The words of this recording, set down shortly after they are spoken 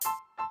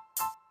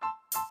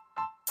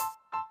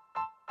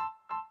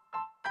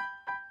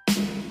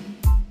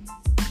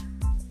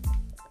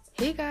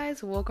Hey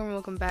guys,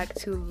 welcome back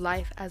to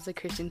Life as a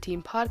Christian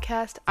Teen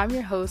podcast. I'm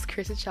your host,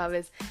 Krista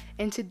Chavez,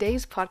 and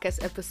today's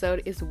podcast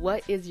episode is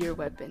What is Your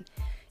Weapon?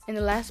 In the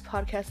last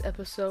podcast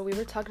episode, we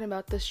were talking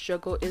about the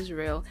struggle is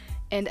real,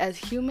 and as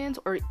humans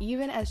or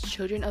even as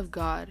children of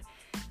God,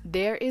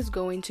 there is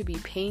going to be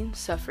pain,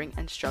 suffering,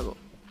 and struggle.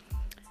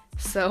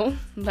 So,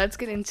 let's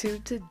get into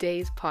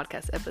today's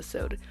podcast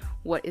episode.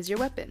 What is your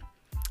weapon?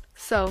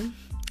 So,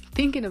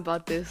 thinking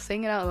about this,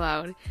 saying it out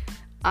loud,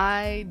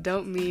 I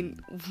don't mean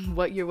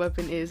what your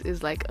weapon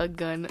is like a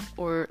gun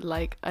or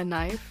like a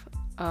knife.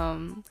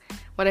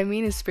 What I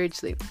mean is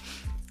spiritually.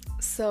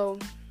 So,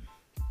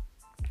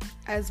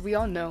 as we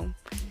all know,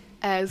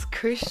 as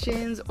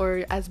Christians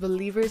or as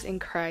believers in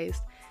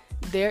Christ,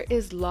 there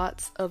is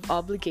lots of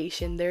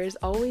obligation. There is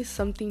always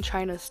something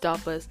trying to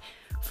stop us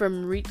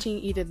from reaching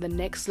either the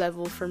next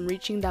level, from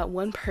reaching that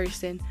one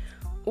person,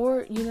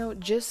 or,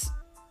 just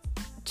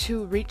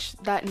to reach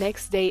that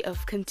next day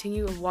of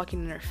continue of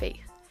walking in our faith.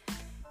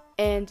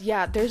 And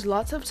yeah, there's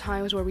lots of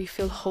times where we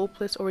feel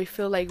hopeless, or we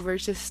feel like we're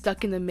just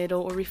stuck in the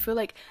middle, or we feel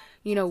like,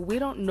 we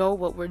don't know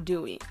what we're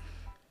doing.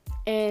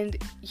 And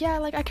yeah,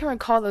 like I can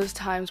recall those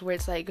times where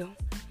it's like,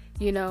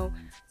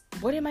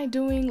 what am I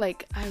doing?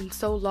 Like, I'm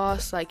so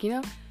lost,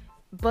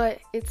 but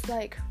it's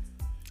like,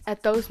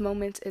 at those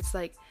moments, it's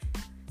like,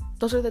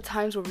 those are the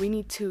times where we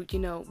need to,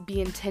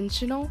 be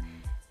intentional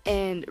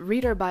and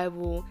read our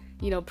Bible,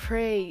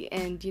 pray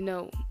and,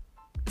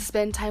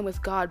 spend time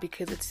with God,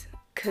 because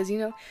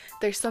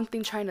there's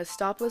something trying to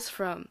stop us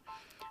from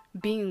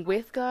being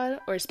with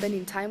God or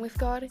spending time with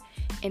God,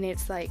 and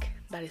it's like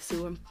that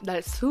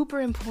is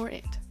super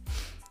important.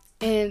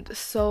 And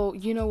so,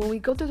 when we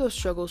go through those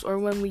struggles, or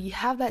when we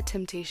have that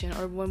temptation,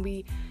 or when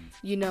we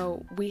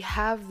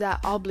have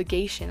that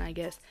obligation, I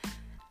guess,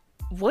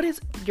 what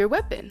is your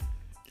weapon?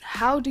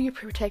 How do you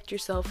protect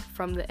yourself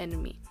from the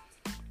enemy?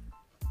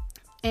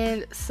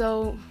 And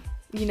so,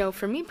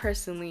 for me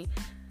personally,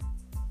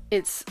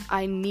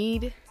 I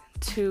need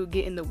to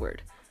get in the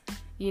Word.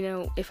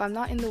 If I'm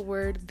not in the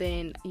Word,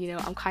 then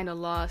I'm kind of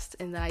lost,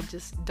 and then I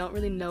just don't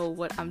really know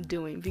what I'm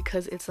doing,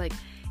 because it's like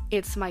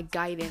it's my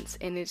guidance,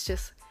 and it's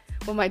just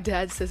what my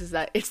dad says is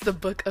that it's the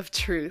book of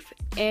truth.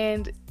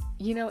 And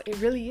it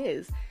really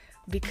is,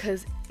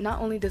 because not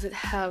only does it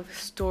have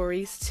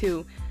stories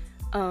to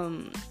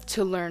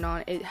learn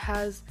on, it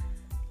has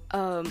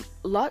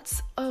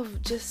lots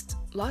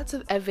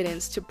of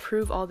evidence to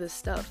prove all this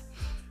stuff.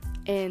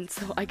 And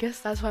so I guess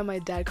that's why my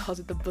dad calls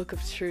it the book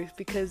of truth,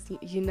 because,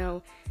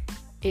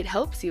 it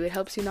helps you. It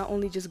helps you not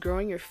only just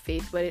growing your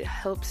faith, but it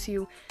helps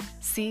you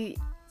see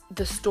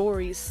the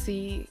stories,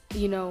 see,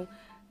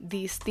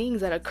 these things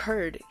that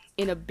occurred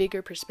in a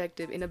bigger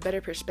perspective, in a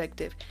better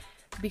perspective.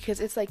 Because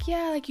it's like,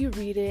 yeah, like you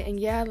read it, and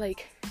yeah,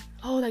 like,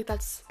 oh, like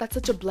that's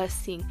such a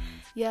blessing.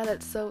 Yeah,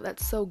 that's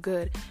so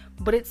good.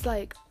 But it's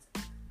like,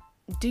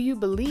 do you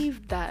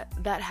believe that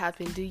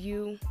happened? Did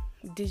you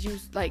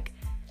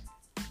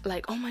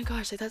like, oh my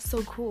gosh, like that's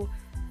so cool.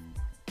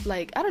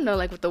 Like, I don't know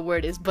like what the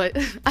word is, but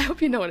I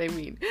hope you know what I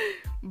mean.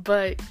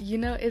 But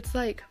it's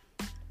like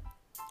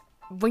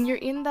when you're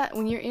in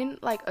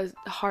like a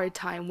hard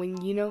time,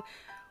 when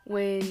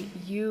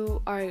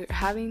you are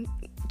having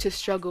to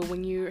struggle,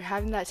 when you're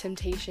having that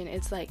temptation,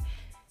 it's like,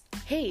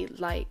 hey,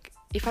 like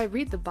if I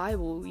read the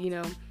Bible,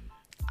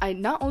 I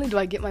not only do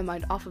I get my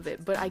mind off of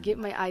it, but I get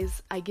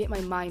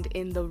my mind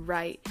in the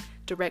right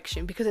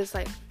direction. Because it's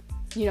like,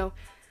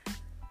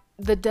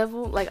 the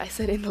devil, like I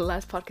said in the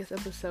last podcast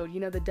episode,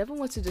 the devil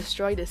wants to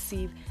destroy,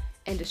 deceive,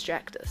 and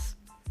distract us.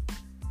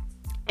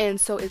 And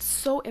so it's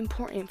so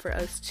important for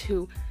us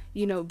to,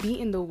 be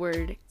in the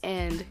Word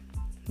and,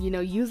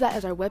 use that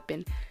as our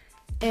weapon.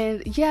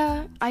 And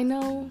yeah, I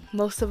know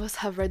most of us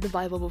have read the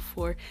Bible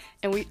before,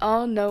 and we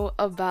all know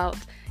about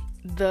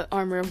the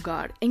armor of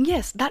God. And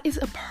yes, that is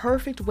a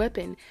perfect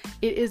weapon.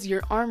 It is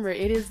your armor.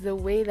 It is the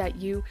way that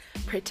you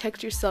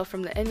protect yourself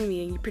from the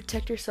enemy, and you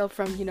protect yourself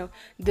from,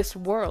 this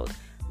world.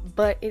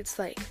 But it's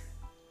like,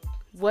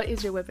 what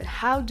is your weapon?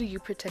 How do you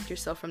protect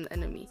yourself from the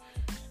enemy?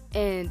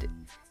 And,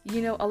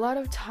 a lot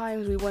of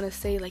times we want to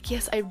say, like,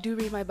 yes, I do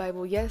read my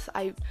Bible. Yes,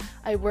 I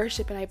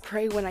worship and I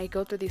pray when I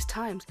go through these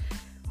times.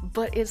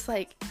 But it's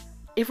like,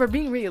 if we're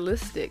being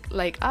realistic,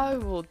 like, I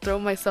will throw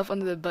myself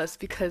under the bus,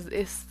 because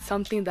it's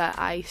something that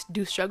I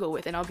do struggle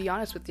with. And I'll be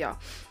honest with y'all.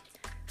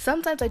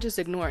 Sometimes I just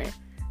ignore it.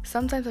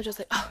 Sometimes I'm just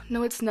like, oh,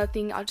 no, it's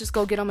nothing. I'll just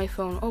go get on my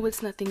phone. Oh,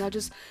 it's nothing. I'll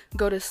just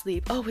go to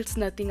sleep. Oh, it's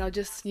nothing. I'll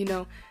just,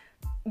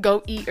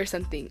 go eat or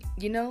something,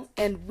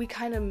 And we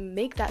kind of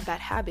make that bad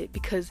habit,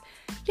 because,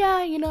 yeah,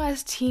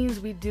 as teens,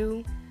 we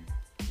do,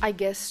 I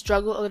guess,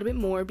 struggle a little bit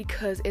more,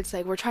 because it's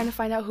like we're trying to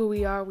find out who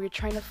we are. We're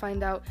trying to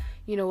find out,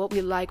 what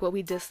we like, what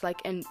we dislike,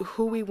 and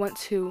who we want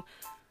to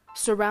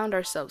surround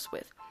ourselves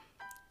with.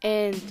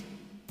 And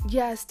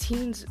yeah, as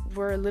teens,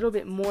 we're a little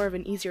bit more of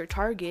an easier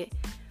target.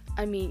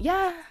 I mean,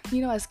 yeah,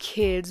 as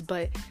kids,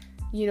 but,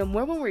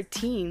 more when we're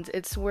teens,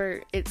 it's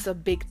where it's a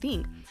big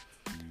thing.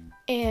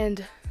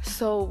 And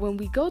so when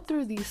we go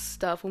through these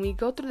stuff, when we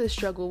go through the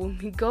struggle, when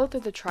we go through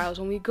the trials,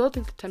 when we go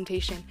through the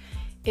temptation,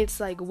 it's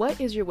like, what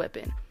is your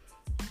weapon?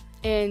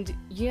 And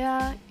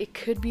yeah, it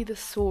could be the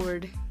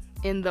sword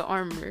in the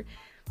armor,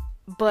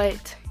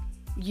 but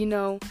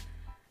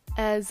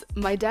as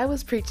my dad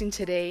was preaching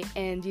today,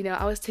 and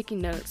I was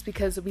taking notes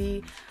because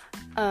we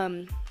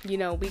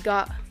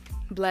got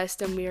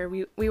blessed, and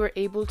we were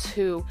able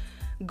to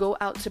go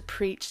out to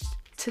preach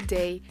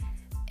today.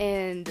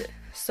 And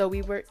so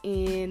we were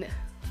in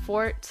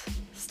Fort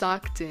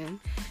Stockton,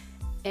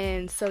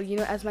 and so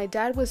as my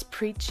dad was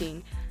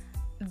preaching,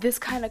 this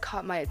kind of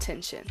caught my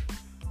attention,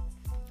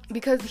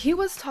 because he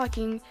was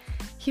talking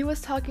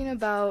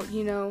about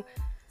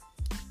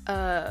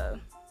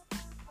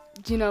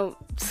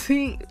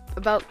seeing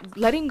about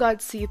letting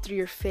God see through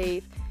your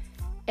faith,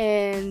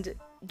 and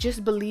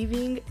just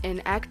believing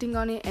and acting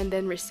on it, and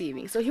then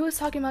receiving. So he was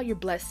talking about your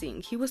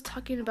blessing. He was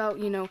talking about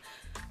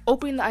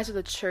opening the eyes of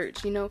the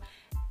church,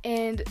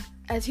 and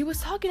as he was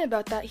talking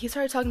about that, he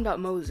started talking about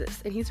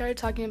Moses, and he started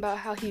talking about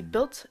how he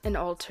built an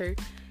altar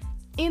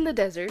in the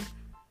desert.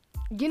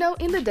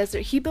 In the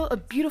desert, he built a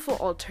beautiful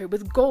altar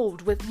with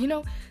gold, with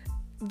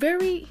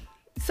very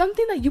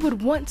something that you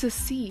would want to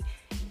see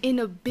in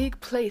a big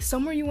place,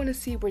 somewhere you want to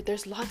see where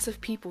there's lots of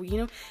people,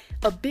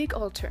 a big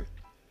altar.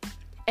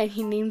 And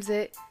he names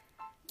it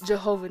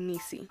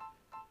Jehovah-Nissi,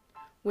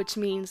 which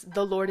means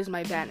the Lord is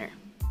my banner.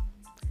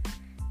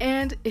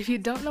 And if you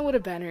don't know what a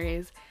banner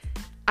is,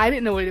 I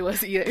didn't know what it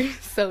was either,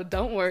 so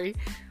don't worry.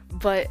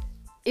 But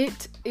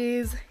it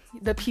is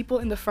the people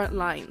in the front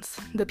lines,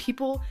 the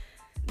people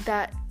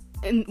that,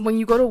 and when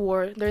you go to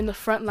war, they're in the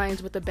front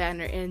lines with the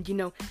banner, and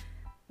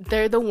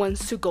they're the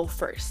ones to go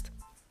first.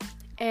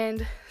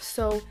 And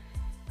so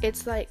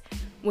it's like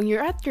when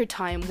you're at that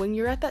time where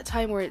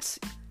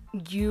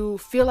you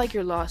feel like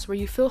you're lost, where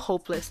you feel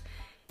hopeless,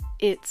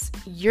 it's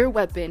your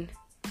weapon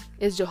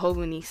is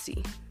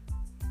Jehovah-Nissi.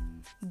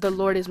 The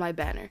Lord is my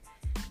banner.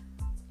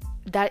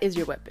 That is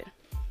your weapon.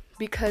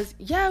 Because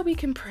we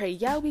can pray,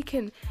 we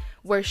can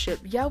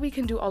worship, we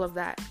can do all of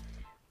that.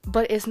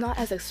 But it's not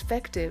as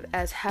effective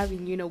as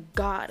having,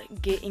 God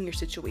get in your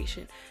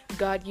situation.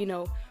 God,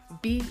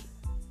 be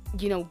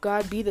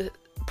the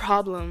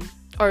problem,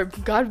 or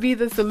God be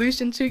the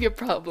solution to your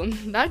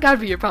problem. Not God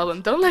be your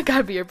problem. Don't let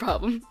God be your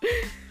problem.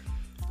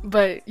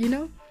 But,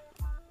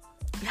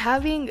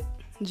 having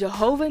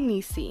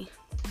Jehovah-Nissi,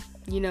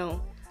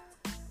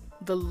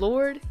 the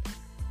Lord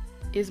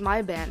is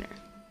my banner.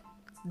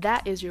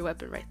 That is your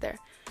weapon right there.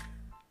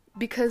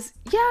 Because,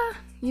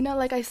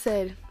 like I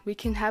said, we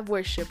can have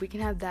worship, we can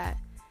have that.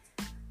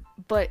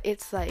 But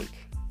it's like,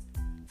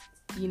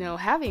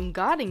 having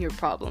God in your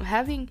problem,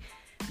 having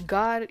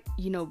God,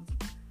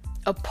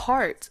 a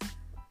part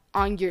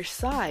on your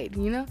side,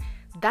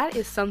 that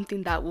is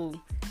something that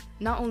will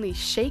not only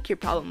shake your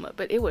problem up,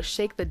 but it will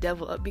shake the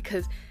devil up,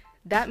 because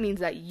that means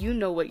that you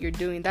know what you're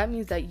doing. That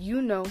means that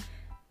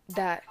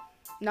that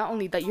not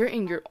only that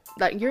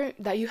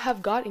that you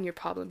have God in your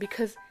problem,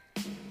 because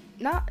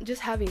not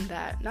just having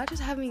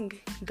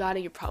God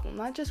in your problem,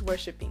 not just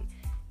worshiping,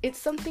 it's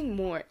something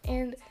more.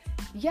 And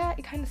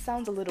it kind of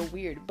sounds a little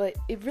weird, but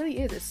it really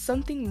is. It's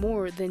something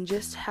more than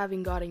just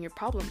having God in your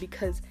problem,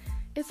 because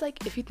it's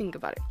like, if you think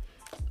about it,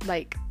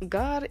 like,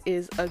 God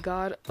is a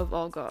God of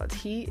all gods.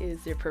 He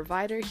is your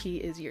provider. He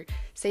is your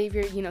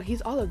savior.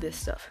 He's all of this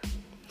stuff.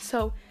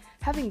 So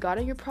having God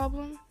in your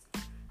problem,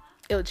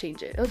 it'll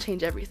change it. It'll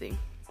change everything.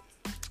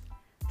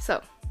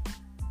 So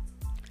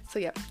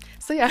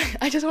yeah,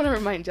 I just want to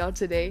remind y'all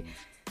today,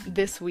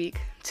 this week,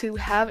 to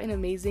have an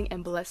amazing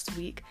and blessed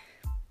week,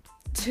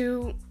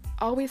 to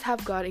always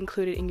have God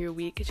included in your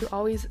week, to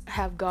always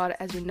have God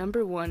as your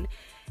number one,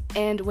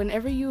 and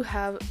whenever you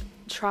have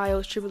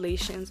trials,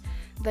 tribulations,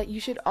 that you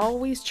should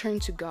always turn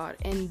to God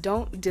and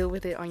don't deal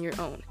with it on your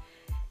own.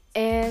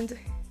 And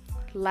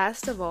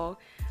last of all,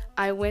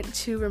 I want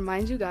to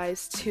remind you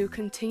guys to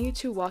continue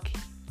to walk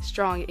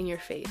strong in your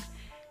faith.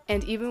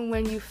 And even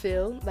when you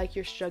feel like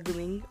you're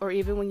struggling, or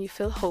even when you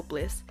feel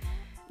hopeless,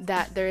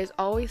 that there is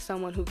always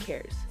someone who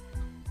cares.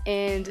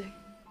 And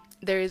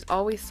there is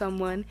always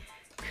someone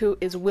who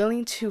is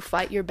willing to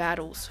fight your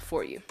battles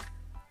for you.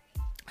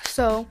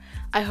 So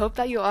I hope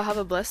that you all have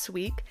a blessed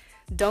week.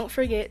 Don't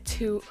forget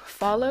to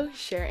follow,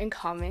 share, and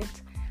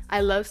comment.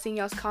 I love seeing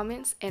y'all's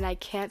comments, and I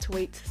can't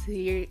wait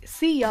to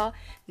see y'all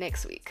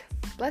next week.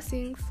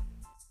 Blessings.